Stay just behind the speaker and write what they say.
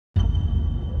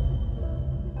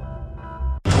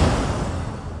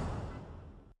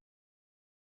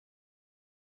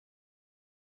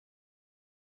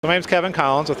My name's Kevin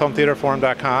Collins with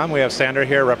HomeTheaterForum.com. We have Sandra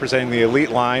here representing the Elite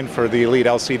line for the Elite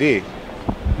LCD.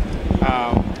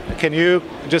 Can you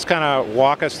just kind of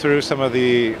walk us through some of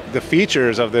the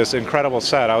features of this incredible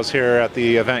set? I was here at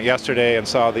the event yesterday and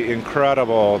saw the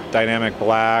incredible dynamic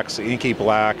blacks, inky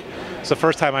black. It's the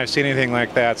first time I've seen anything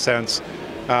like that since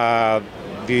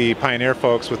the Pioneer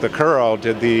folks with the Curl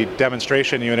did the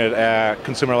demonstration unit at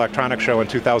Consumer Electronics Show in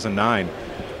 2009.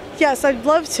 Yes, I'd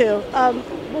love to.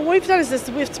 What we've done is this.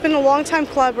 It's been a long-time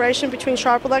collaboration between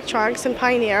Sharp Electronics and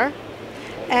Pioneer,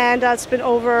 and it's been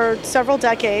over several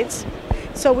decades.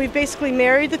 So we've basically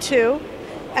married the two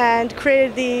and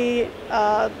created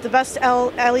the best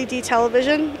LED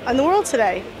television in the world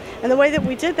today. And the way that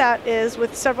we did that is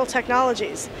with several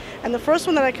technologies. And the first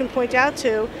one that I can point out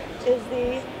to is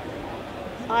the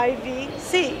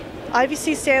IVC.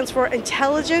 IVC stands for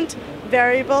Intelligent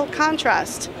Variable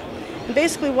Contrast. And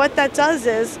basically what that does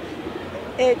is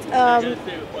it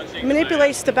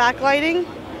manipulates the backlighting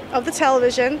of the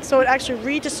television, so it actually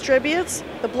redistributes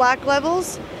the black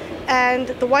levels and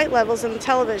the white levels in the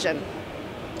television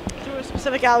through a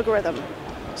specific algorithm.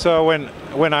 So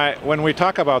when we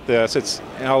talk about this, it's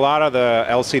a lot of the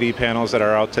LCD panels that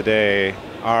are out today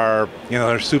are,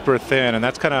 they're super thin, and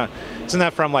that's kind of, isn't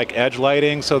that from like edge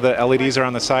lighting, so the LEDs are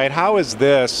on the side? How is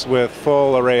this with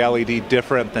full array LED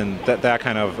different than that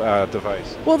kind of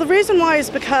device? Well, the reason why is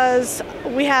because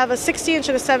we have a 60-inch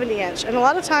and a 70-inch, and a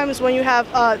lot of times when you have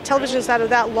televisions that are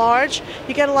that large,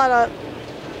 you get a lot of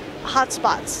hot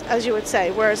spots, as you would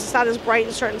say, whereas it's not as bright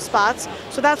in certain spots.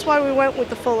 So that's why we went with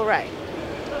the full array.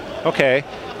 Okay.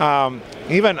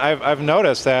 Even I've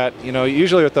noticed that,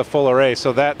 usually with the full array,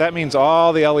 so that means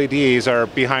all the LEDs are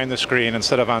behind the screen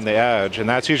instead of on the edge, and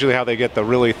that's usually how they get the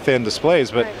really thin displays.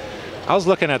 But right. I was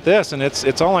looking at this, and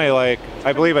it's only like,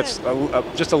 I believe it's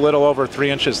just a little over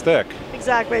 3 inches thick.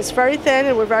 Exactly. It's very thin,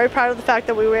 and we're very proud of the fact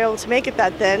that we were able to make it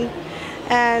that thin.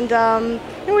 And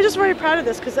we're just very proud of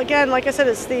this because, again, like I said,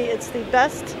 it's the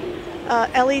best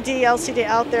LED LCD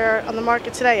out there on the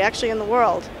market today, actually in the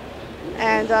world.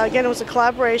 And again, it was a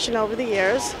collaboration over the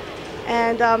years.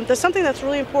 And there's something that's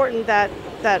really important that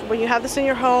when you have this in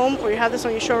your home or you have this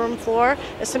on your showroom floor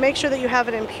is to make sure that you have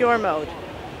it in pure mode,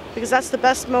 because that's the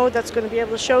best mode that's going to be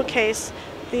able to showcase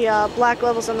the black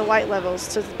levels and the white levels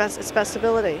to its best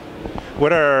ability.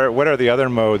 What are the other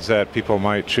modes that people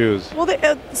might choose? Well,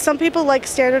 some people like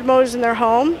standard modes in their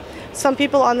home. Some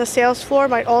people on the sales floor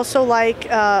might also like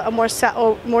a more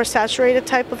saturated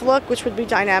type of look, which would be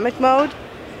dynamic mode.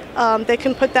 They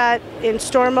can put that in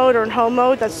store mode or in home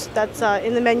mode. That's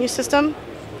in the menu system,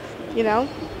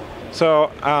 So,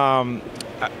 a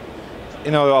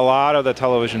lot of the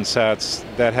television sets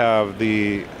that have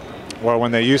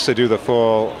when they used to do the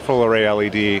full array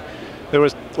LED, there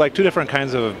was like two different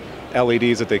kinds of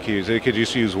LEDs that they could use. They could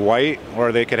just use white,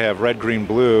 or they could have red, green,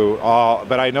 blue.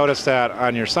 But I noticed that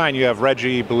on your sign you have red,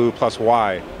 G, blue plus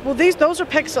Y. Well, those are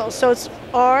pixels, so it's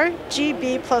R, G,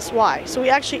 B plus Y. So we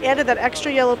actually added that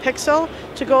extra yellow pixel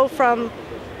to go from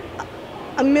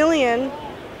a billion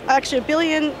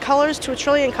colors to 1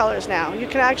 trillion colors now. You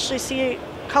can actually see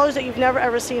colors that you've never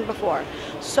ever seen before.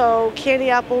 So candy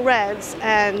apple reds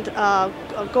and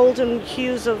golden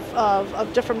hues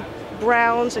of different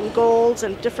browns and golds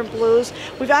and different blues.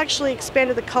 We've actually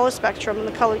expanded the color spectrum and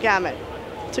the color gamut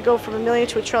to go from 1 million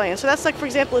to 1 trillion. So that's like, for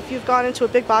example, if you've gone into a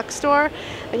big box store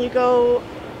and you go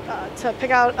to pick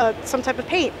out some type of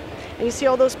paint, and you see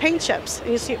all those paint chips,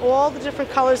 and you see all the different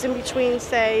colors in between,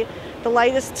 say, the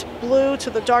lightest blue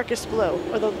to the darkest blue,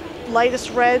 or the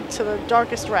lightest red to the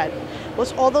darkest red. Well,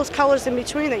 it's all those colors in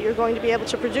between that you're going to be able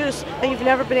to produce that you've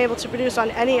never been able to produce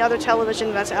on any other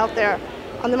television that's out there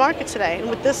on the market today. And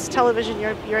with this television,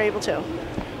 you're able to.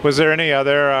 Was there any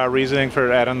other reasoning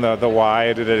for adding the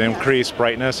Y? Did it increase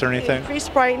brightness or anything?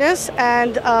 Increased brightness,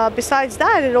 and besides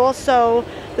that,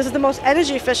 this is the most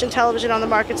energy efficient television on the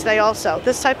market today also.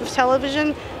 This type of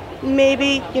television,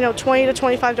 maybe $20 to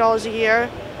 $25 a year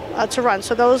to run.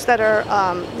 So those that are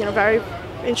very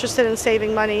interested in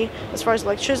saving money as far as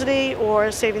electricity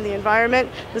or saving the environment,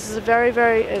 this is a very,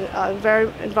 very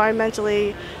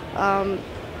environmentally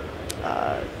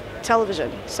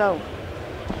television. So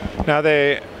now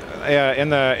in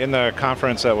the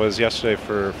conference that was yesterday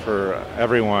for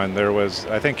everyone, there was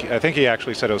I think he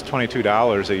actually said it was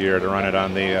 $22 a year to run it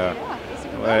on the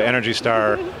Energy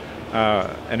Star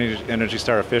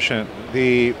Efficient.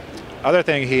 The other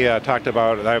thing he talked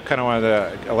about that I kind of wanted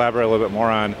to elaborate a little bit more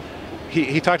on.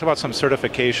 He talked about some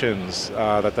certifications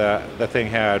that thing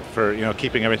had for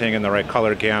keeping everything in the right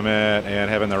color gamut and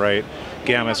having the right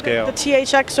gamma scale. The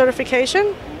THX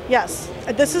certification? Yes.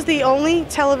 This is the only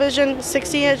television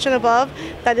 60-inch and above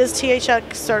that is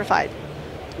THX certified.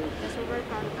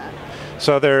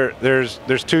 So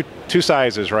there's two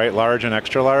sizes, right? Large and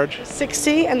extra large.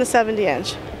 60 and the 70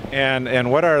 inch.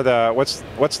 And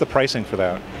what's the pricing for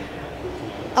that?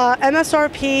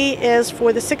 MSRP is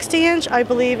for the 60 inch, I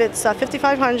believe it's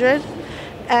 5,500,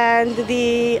 and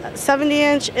the 70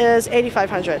 inch is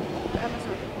 8,500.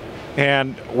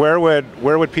 And where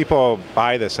would people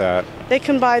buy this at? They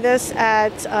can buy this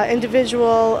at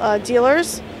individual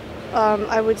dealers.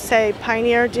 I would say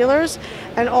Pioneer dealers,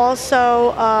 and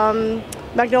also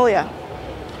Magnolia.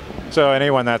 So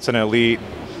anyone that's an elite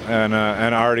and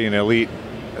already an elite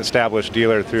established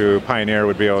dealer through Pioneer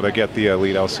would be able to get the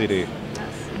Elite LCD.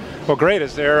 Well, great.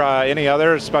 Is there any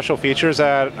other special features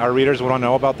that our readers would want to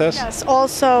know about this? Yes.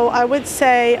 Also, I would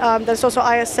say there's also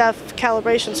ISF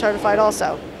calibration certified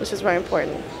also, which is very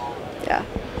important. Yeah.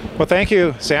 Well, thank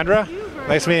you, Sandra.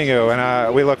 Nice meeting you,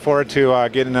 and we look forward to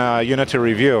getting a unit to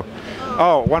review.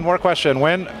 Oh, one more question.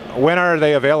 When are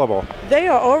they available? They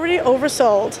are already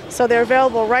oversold, so they're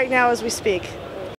available right now as we speak.